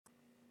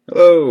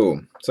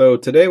Hello! So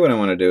today what I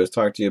want to do is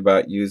talk to you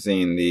about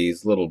using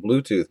these little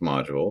Bluetooth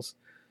modules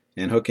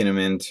and hooking them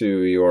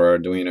into your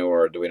Arduino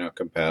or Arduino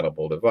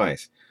compatible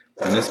device.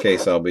 In this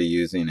case I'll be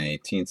using a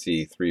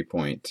Teensy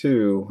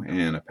 3.2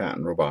 and a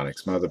Patton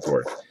Robotics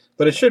motherboard.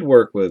 But it should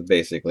work with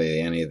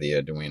basically any of the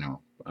Arduino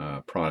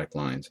product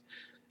lines.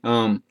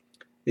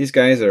 These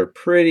guys are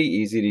pretty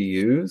easy to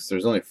use.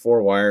 There's only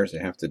 4 wires you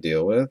have to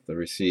deal with: the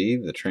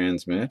receive, the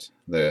transmit,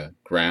 the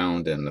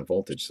ground, and the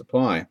voltage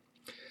supply.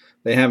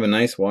 They have a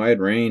nice wide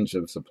range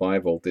of supply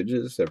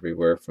voltages,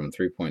 everywhere from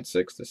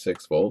 3.6 to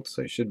 6 volts,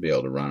 so you should be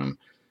able to run them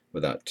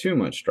without too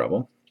much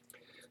trouble.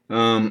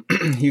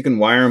 You can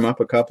wire them up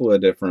a couple of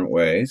different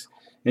ways,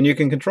 and you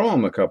can control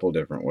them a couple of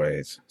different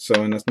ways.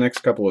 So in this next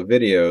couple of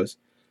videos,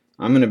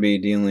 I'm going to be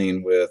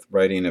dealing with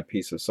writing a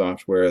piece of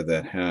software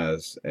that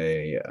has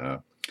a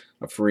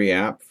free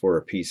app for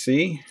a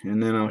PC,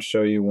 and then I'll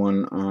show you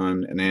one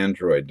on an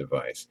Android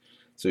device,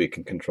 so you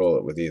can control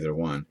it with either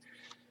one.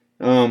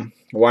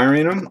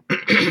 Wiring them,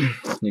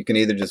 you can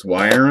either just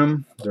wire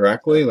them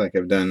directly like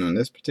I've done in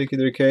this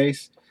particular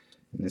case.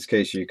 In this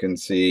case you can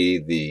see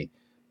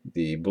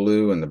the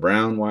blue and the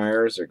brown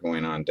wires are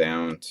going on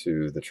down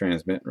to the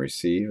transmit and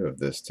receive of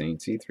this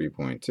Teensy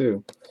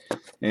 3.2,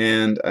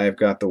 and I've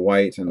got the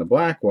white and the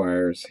black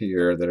wires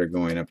here that are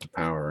going up to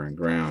power and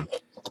ground,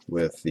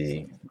 with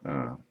the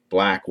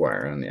black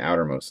wire on the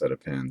outermost set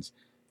of pins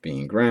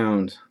being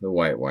ground, the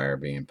white wire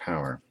being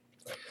power.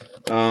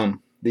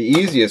 The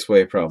easiest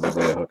way probably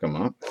to hook them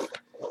up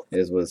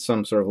is with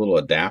some sort of little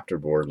adapter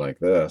board like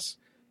this.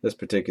 This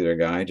particular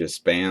guy just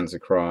spans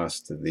across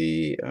to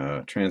the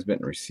transmit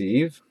and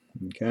receive.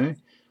 Okay,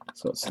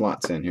 so it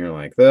slots in here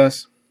like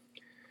this,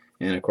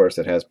 and of course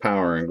it has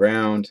power and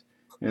ground,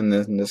 and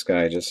then this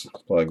guy just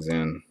plugs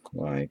in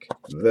like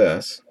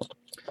this,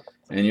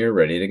 and you're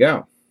ready to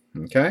go.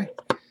 Okay,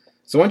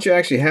 so once you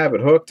actually have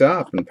it hooked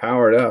up and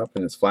powered up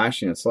and it's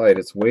flashing its light,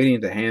 it's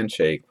waiting to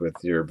handshake with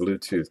your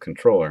Bluetooth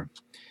controller.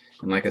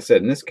 And like I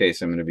said, in this case,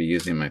 I'm going to be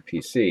using my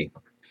PC.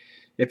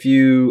 If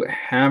you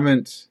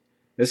haven't,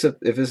 if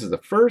this is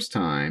the first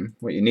time,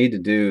 what you need to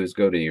do is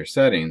go to your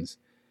settings,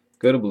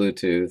 go to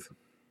Bluetooth,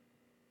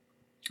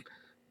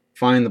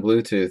 find the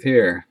Bluetooth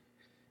here,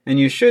 and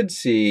you should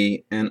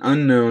see an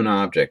unknown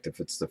object if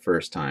it's the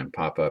first time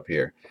pop up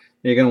here.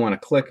 You're going to want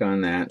to click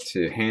on that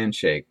to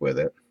handshake with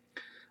it.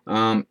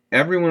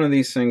 Every one of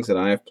these things that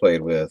I've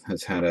played with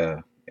has had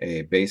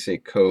a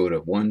basic code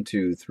of 1,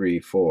 2, 3,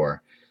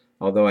 4.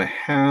 Although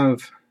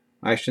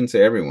I shouldn't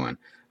say everyone,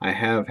 I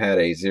have had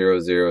a 0,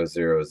 0,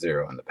 0,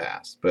 0 in the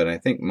past, but I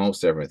think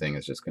most everything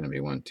is just going to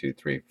be 1, 2,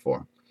 3,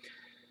 4.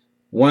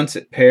 Once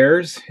it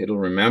pairs, it'll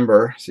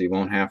remember, so you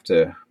won't have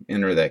to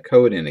enter that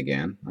code in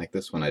again. Like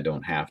this one I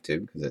don't have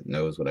to, because it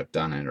knows what I've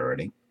done it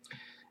already.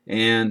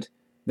 And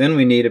then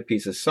we need a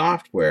piece of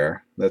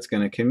software that's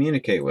going to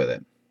communicate with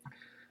it.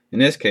 In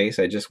this case,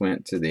 I just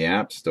went to the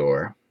App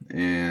Store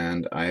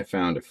and I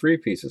found a free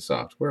piece of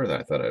software that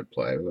I thought I'd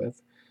play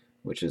with,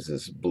 which is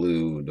this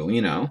blue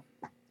Arduino.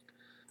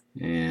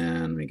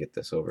 And let me get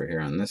this over here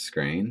on this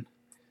screen.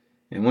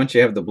 And once you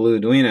have the blue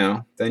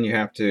Arduino, then you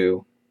have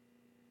to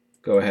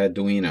go ahead,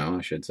 Arduino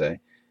I should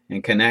say,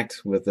 and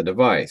connect with the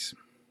device.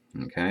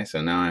 Okay,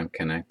 so now I'm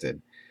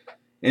connected.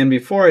 And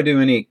before I do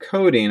any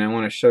coding, I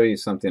want to show you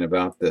something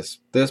about this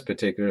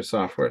particular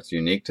software. It's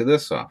unique to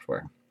this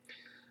software.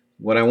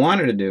 What I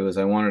wanted to do is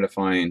I wanted to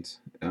find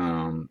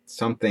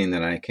something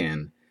that I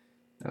can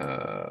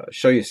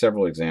show you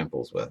several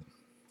examples with.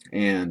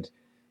 And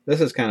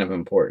this is kind of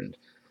important.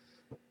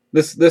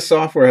 This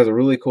software has a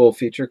really cool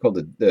feature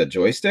called the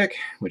Joystick,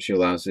 which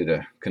allows you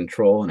to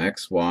control an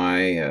X,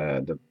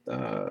 Y,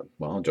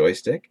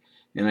 joystick,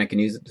 and I can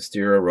use it to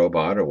steer a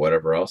robot or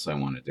whatever else I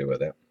want to do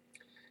with it.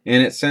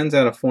 And it sends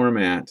out a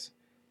format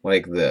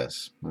like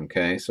this.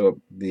 Okay, so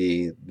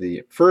the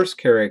first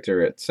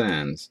character it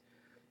sends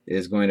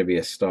is going to be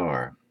a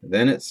star.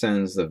 Then it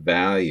sends the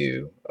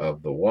value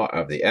of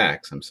the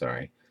X,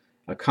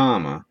 a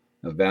comma,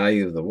 a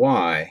value of the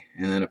Y,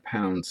 and then a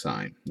pound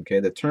sign. Okay,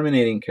 the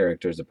terminating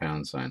character is a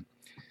pound sign.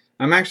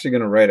 I'm actually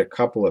going to write a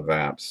couple of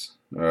apps,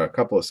 or a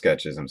couple of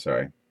sketches, that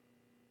are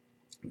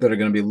going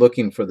to be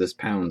looking for this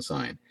pound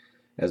sign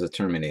as a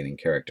terminating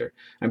character.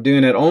 I'm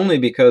doing it only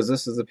because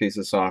this is a piece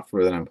of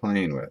software that I'm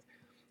playing with.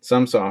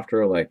 Some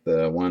software, like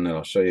the one that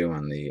I'll show you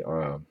on the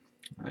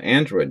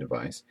Android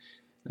device,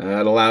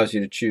 it allows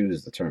you to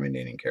choose the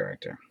terminating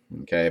character.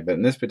 Okay, but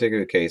in this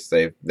particular case,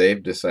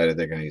 they've decided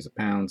they're going to use a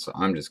pound, so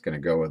I'm just going to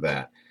go with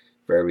that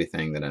for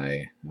everything that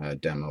I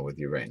demo with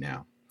you right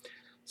now.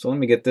 So let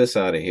me get this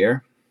out of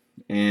here,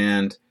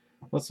 and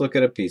let's look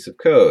at a piece of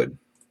code.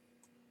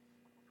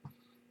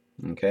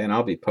 Okay, and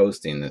I'll be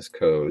posting this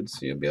code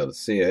so you'll be able to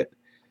see it.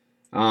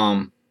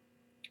 Actually,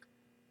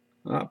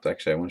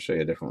 I want to show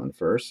you a different one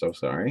first, so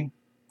sorry.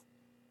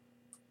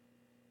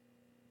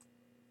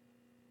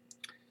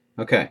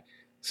 Okay.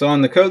 So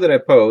on the code that I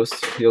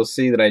post, you'll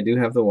see that I do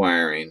have the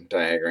wiring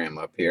diagram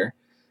up here.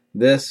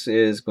 This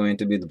is going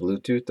to be the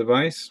Bluetooth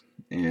device,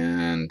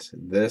 and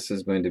this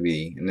is going to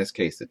be, in this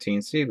case, the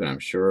Teensy, but I'm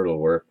sure it'll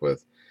work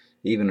with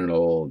even an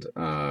old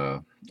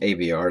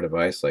AVR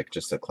device like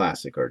just a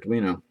classic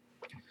Arduino.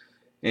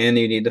 And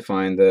you need to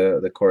find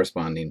the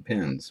corresponding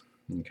pins.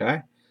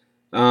 Okay.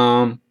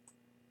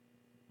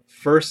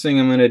 First thing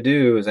I'm going to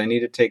do is I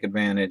need to take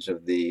advantage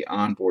of the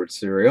onboard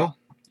serial,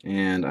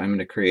 and I'm going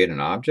to create an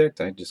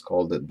object. I just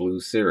called it blue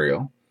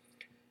serial.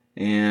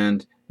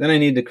 And then I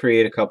need to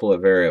create a couple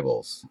of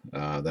variables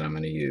that I'm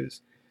going to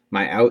use.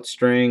 My out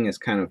string is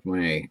kind of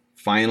my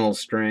final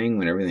string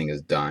when everything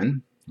is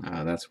done.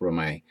 That's where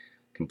my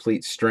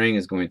complete string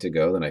is going to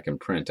go that I can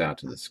print out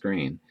to the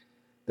screen.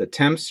 The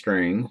temp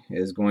string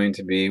is going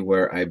to be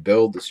where I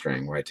build the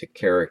string, where I take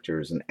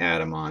characters and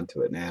add them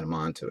onto it and add them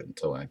onto it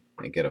until I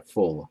get a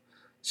full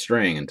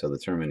string until the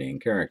terminating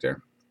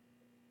character.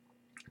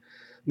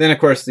 Then, of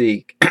course,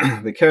 the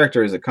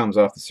character as it comes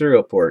off the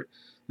serial port,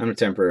 I'm going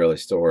to temporarily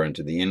store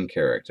into the in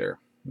character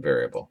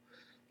variable.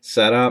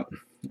 Setup,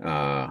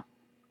 I'm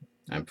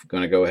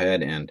going to go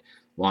ahead and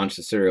launch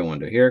the serial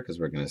window here because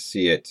we're going to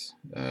see it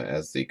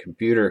as the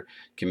computer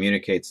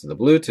communicates to the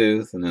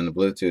Bluetooth, and then the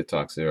Bluetooth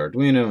talks to the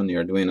Arduino, and the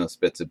Arduino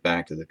spits it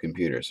back to the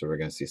computer. So we're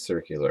going to see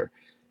circular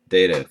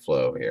data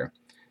flow here.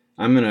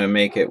 I'm going to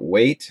make it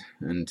wait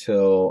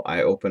until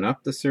I open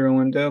up the serial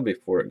window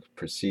before it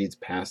proceeds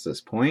past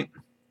this point.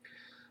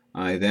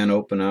 I then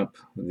open up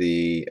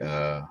the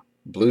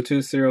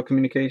Bluetooth serial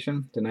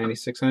communication to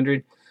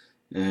 9600.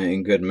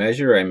 In good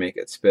measure, I make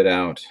it spit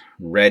out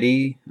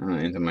ready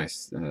into my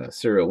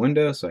serial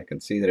window so I can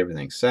see that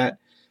everything's set.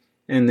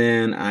 And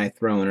then I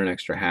throw in an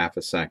extra half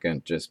a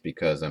second just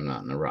because I'm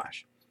not in a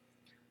rush.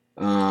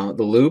 The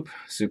loop,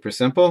 super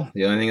simple.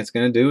 The only thing it's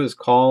going to do is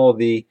call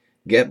the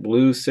get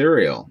blue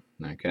serial.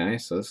 Okay,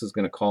 so this is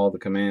going to call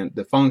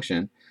the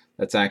function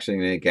that's actually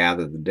going to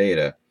gather the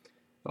data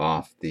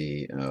off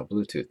the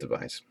Bluetooth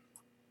device.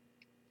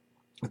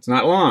 It's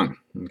not long,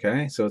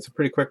 okay, so it's a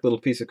pretty quick little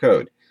piece of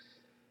code.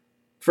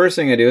 First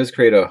thing I do is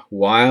create a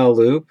while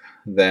loop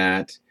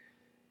that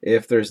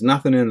if there's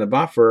nothing in the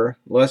buffer,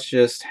 let's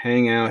just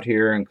hang out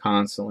here and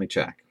constantly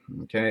check.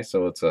 Okay,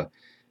 so it's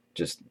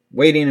just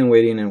waiting and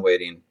waiting and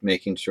waiting,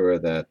 making sure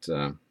that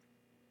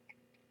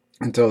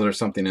until there's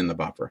something in the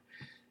buffer.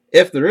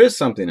 If there is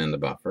something in the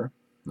buffer,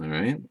 all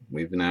right,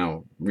 we've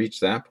now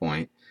reached that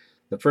point.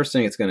 The first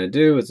thing it's going to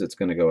do is it's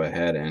going to go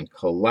ahead and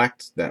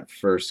collect that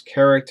first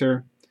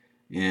character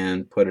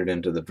and put it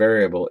into the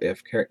variable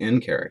if in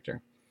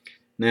character.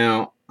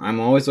 Now, I'm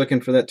always looking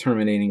for that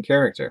terminating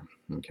character,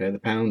 okay, the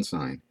pound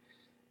sign.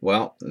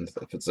 Well,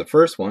 if it's the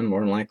first one,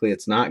 more than likely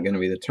it's not going to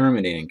be the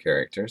terminating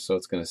character, so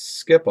it's going to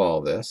skip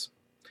all this,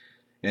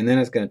 and then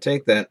it's going to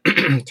take that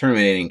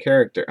terminating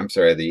character,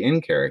 the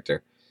in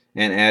character,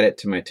 and add it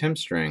to my temp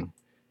string,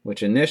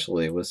 which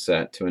initially was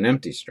set to an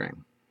empty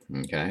string.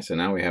 Okay, so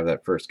now we have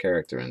that first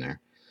character in there.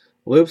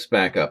 Loops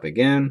back up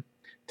again,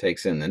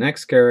 takes in the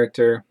next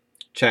character,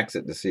 checks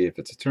it to see if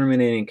it's a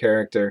terminating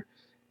character,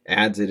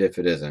 adds it if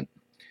it isn't.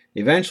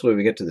 Eventually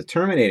we get to the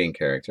terminating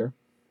character,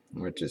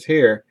 which is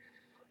here.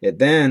 It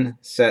then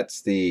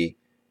sets the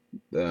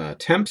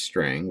temp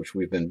string, which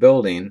we've been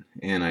building,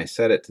 and I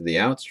set it to the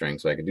out string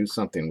so I can do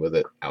something with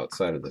it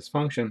outside of this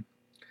function.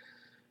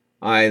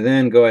 I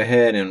then go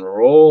ahead and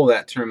roll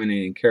that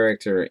terminating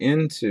character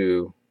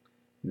into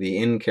the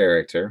in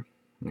character,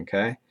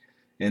 okay,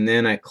 and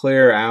then I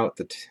clear out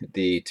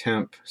the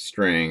temp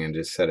string and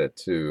just set it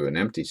to an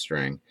empty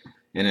string.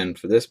 And then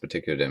for this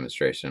particular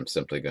demonstration, I'm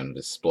simply going to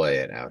display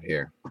it out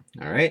here.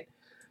 All right.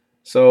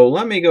 So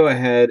let me go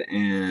ahead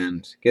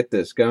and get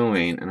this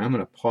going, and I'm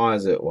going to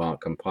pause it while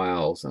it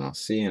compiles, and I'll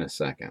see you in a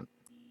second.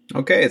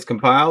 Okay, it's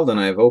compiled, and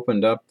I've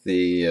opened up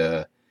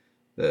the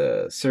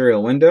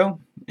serial window,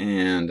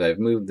 and I've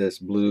moved this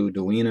blue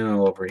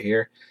Arduino over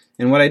here.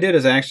 And what I did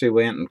is I actually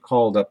went and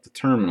called up the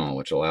terminal,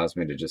 which allows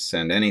me to just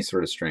send any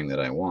sort of string that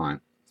I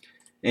want.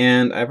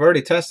 And I've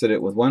already tested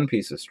it with one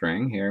piece of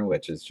string here,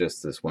 which is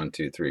just this 1,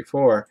 2, 3,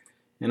 4.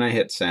 And I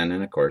hit send,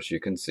 and of course you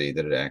can see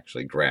that it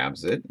actually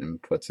grabs it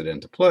and puts it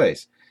into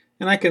place.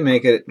 And I can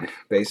make it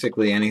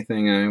basically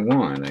anything I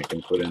want. I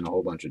can put in a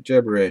whole bunch of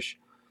gibberish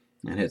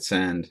and hit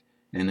send,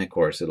 and of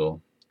course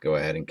it'll go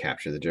ahead and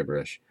capture the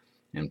gibberish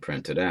and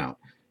print it out.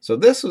 So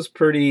this was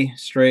pretty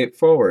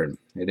straightforward.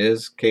 It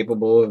is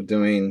capable of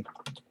doing,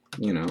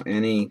 you know,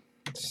 any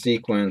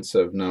sequence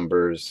of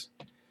numbers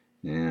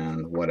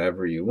and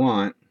whatever you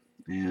want,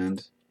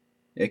 and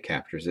it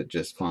captures it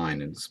just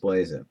fine and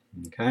displays it.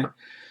 Okay,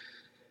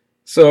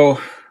 so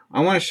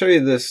I want to show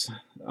you this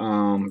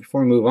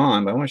before we move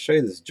on, but I want to show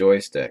you this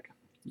joystick.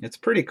 It's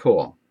pretty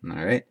cool.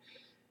 All right,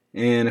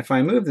 and if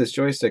I move this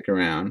joystick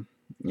around,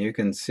 you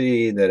can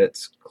see that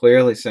it's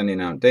clearly sending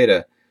out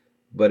data,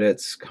 but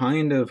it's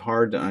kind of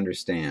hard to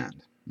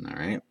understand. All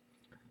right,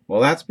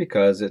 well, that's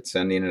because it's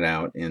sending it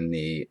out in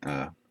the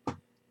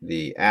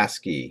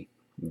ASCII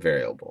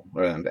variable,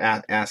 or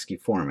ASCII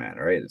format.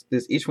 All right,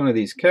 each one of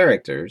these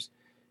characters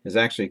is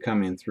actually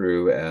coming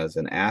through as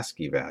an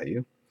ASCII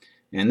value,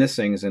 and this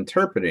thing is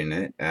interpreting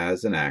it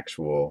as an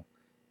actual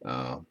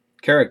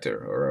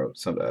character or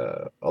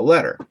a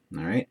letter.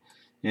 All right,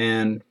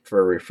 and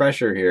for a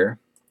refresher here,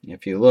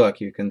 if you look,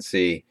 you can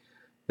see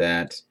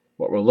that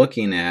what we're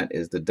looking at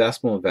is the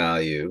decimal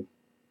value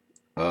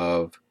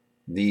of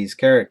these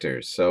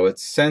characters. So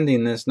it's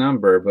sending this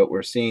number, but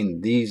we're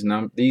seeing these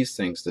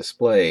things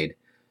displayed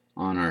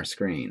on our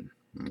screen.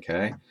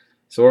 Okay,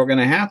 so what we're going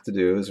to have to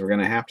do is we're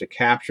going to have to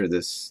capture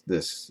this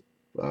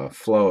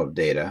flow of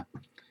data,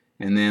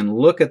 and then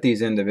look at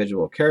these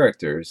individual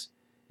characters,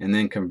 and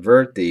then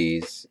convert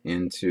these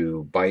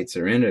into bytes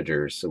or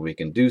integers so we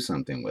can do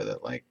something with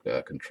it, like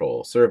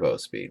control servo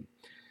speed.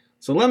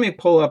 So let me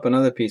pull up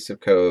another piece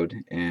of code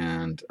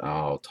and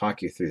I'll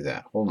talk you through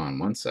that. Hold on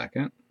one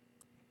second.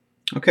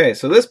 Okay,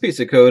 so this piece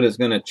of code is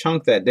going to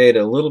chunk that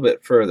data a little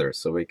bit further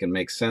so we can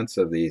make sense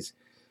of these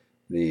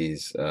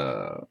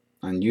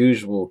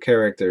unusual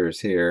characters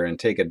here and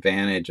take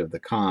advantage of the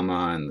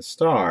comma and the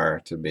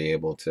star to be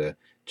able to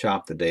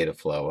chop the data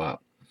flow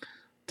up.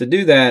 To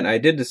do that, I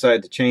did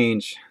decide to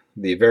change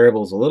the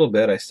variables a little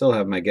bit. I still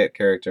have my get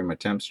character and my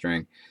temp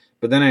string,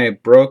 but then I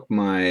broke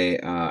my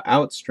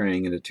out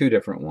string into two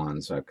different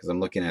ones because I'm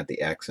looking at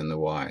the x and the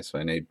y. So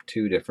I need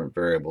two different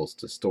variables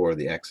to store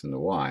the x and the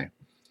y.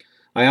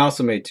 I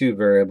also made two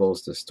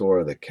variables to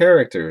store the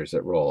characters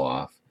that roll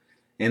off.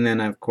 And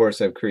then, of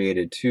course, I've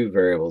created two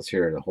variables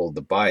here to hold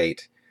the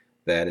byte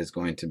that is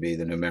going to be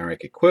the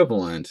numeric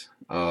equivalent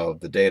of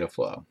the data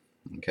flow.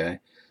 Okay,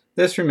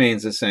 this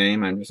remains the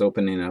same. I'm just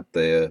opening up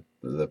the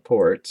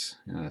ports,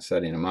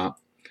 setting them up.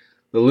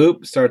 The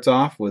loop starts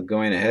off with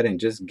going ahead and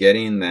just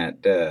getting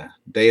that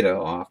data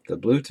off the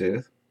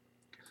Bluetooth.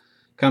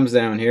 Comes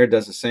down here,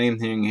 does the same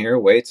thing here,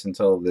 waits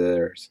until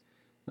there's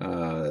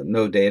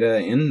no data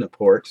in the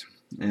port,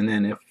 and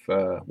then if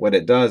what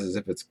it does is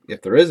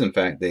if there is in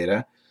fact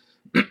data,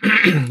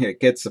 it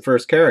gets the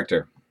first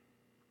character.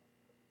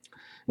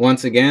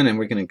 Once again, and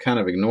we can kind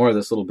of ignore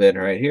this little bit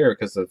right here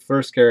because the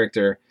first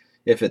character,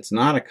 if it's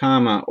not a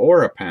comma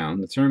or a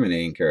pound, the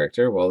terminating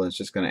character, well, it's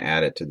just going to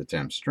add it to the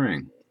temp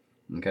string.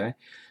 Okay.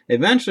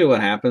 Eventually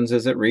what happens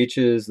is it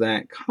reaches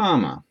that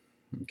comma.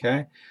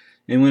 Okay.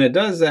 And when it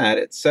does that,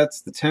 it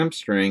sets the temp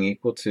string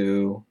equal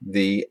to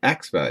the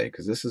x value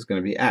because this is going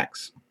to be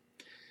x.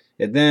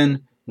 It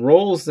then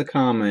rolls the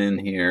comma in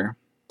here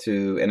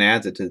and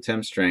adds it to the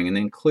temp string and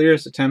then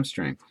clears the temp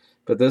string.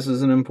 But this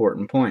is an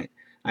important point.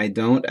 I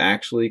don't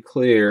actually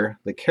clear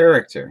the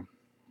character.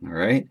 All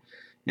right.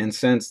 And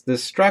since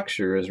this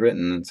structure is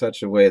written in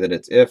such a way that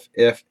it's if,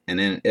 and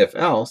then if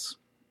else,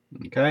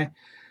 okay,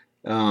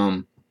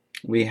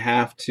 we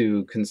have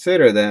to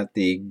consider that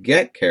the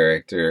get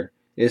character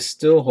is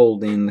still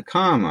holding the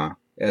comma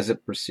as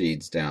it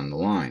proceeds down the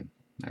line.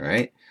 All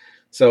right.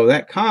 So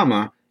that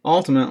comma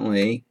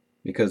ultimately,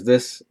 because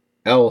this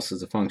else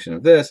is a function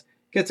of this,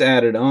 gets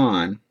added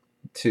on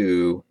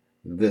to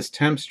this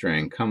temp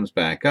string, comes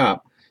back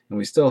up, and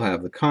we still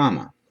have the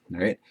comma.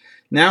 All right.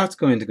 Now it's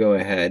going to go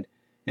ahead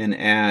and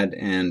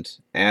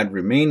add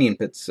remaining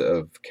bits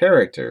of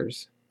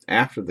characters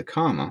after the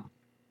comma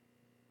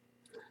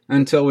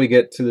until we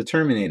get to the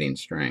terminating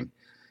string.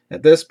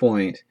 At this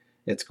point,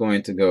 it's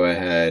going to go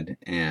ahead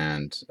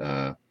and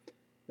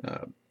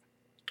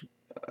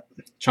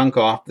chunk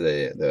off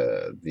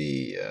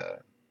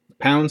the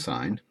pound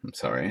sign. I'm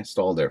sorry, I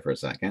stalled there for a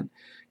second.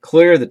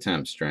 Clear the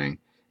temp string,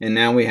 and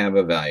now we have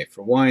a value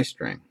for y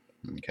string.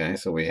 Okay,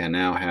 so we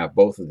now have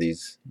both of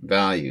these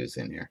values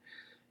in here.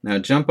 Now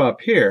jump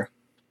up here.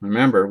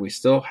 Remember, we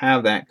still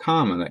have that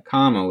comma. That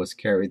comma was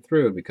carried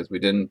through because we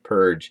didn't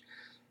purge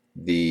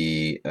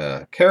the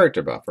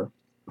character buffer,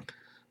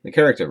 the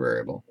character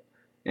variable.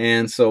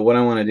 And so what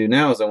I want to do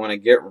now is I want to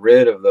get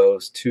rid of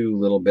those two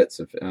little bits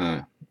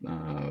of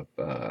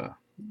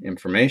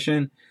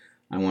information.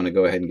 I want to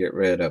go ahead and get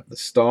rid of the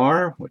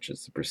star, which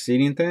is the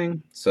preceding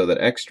thing, so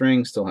that X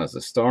string still has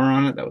the star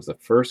on it. That was the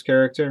first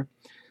character.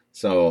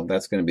 So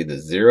that's going to be the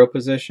 0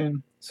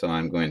 position. So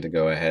I'm going to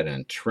go ahead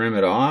and trim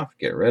it off,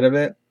 get rid of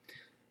it.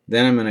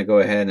 Then I'm going to go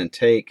ahead and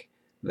take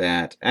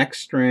that X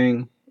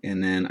string,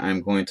 and then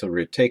I'm going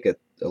to take a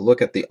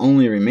look at the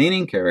only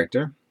remaining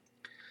character,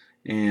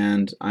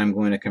 and I'm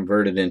going to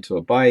convert it into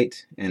a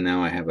byte, and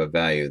now I have a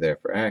value there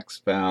for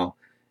X val,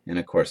 and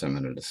of course I'm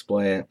going to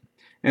display it.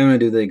 I'm going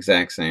to do the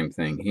exact same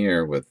thing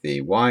here with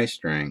the Y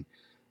string.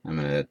 I'm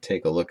going to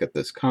take a look at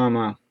this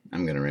comma,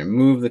 I'm going to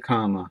remove the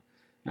comma,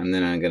 and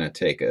then I'm going to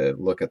take a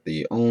look at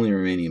the only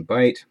remaining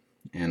byte,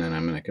 and then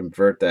I'm going to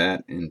convert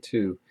that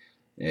into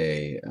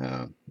the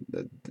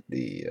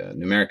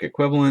numeric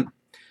equivalent,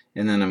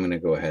 and then I'm going to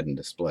go ahead and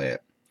display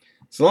it.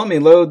 So let me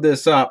load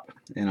this up,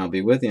 and I'll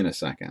be with you in a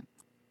second.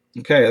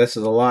 Okay, this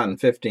is a lot in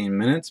 15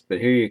 minutes, but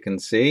here you can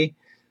see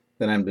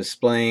that I'm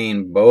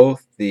displaying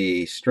both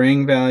the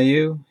string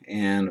value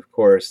and, of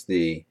course,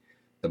 the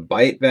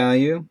byte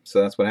value.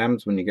 So that's what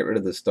happens when you get rid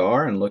of the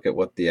star and look at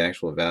what the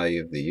actual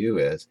value of the U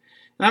is.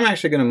 And I'm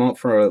actually going to,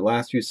 for the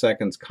last few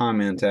seconds,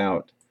 comment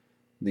out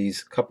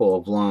these couple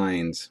of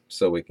lines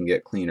so we can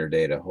get cleaner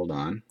data. Hold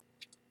on.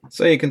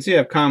 So you can see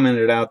I've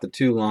commented out the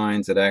two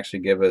lines that actually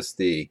give us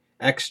the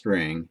X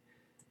string,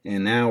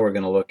 and now we're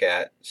going to look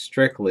at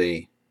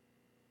strictly,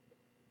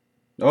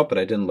 oh, but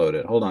I didn't load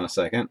it. Hold on a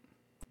second.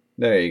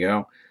 There you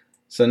go.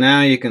 So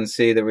now you can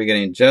see that we're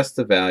getting just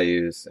the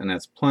values, and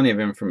that's plenty of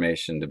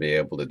information to be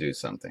able to do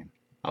something.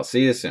 I'll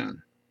see you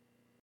soon.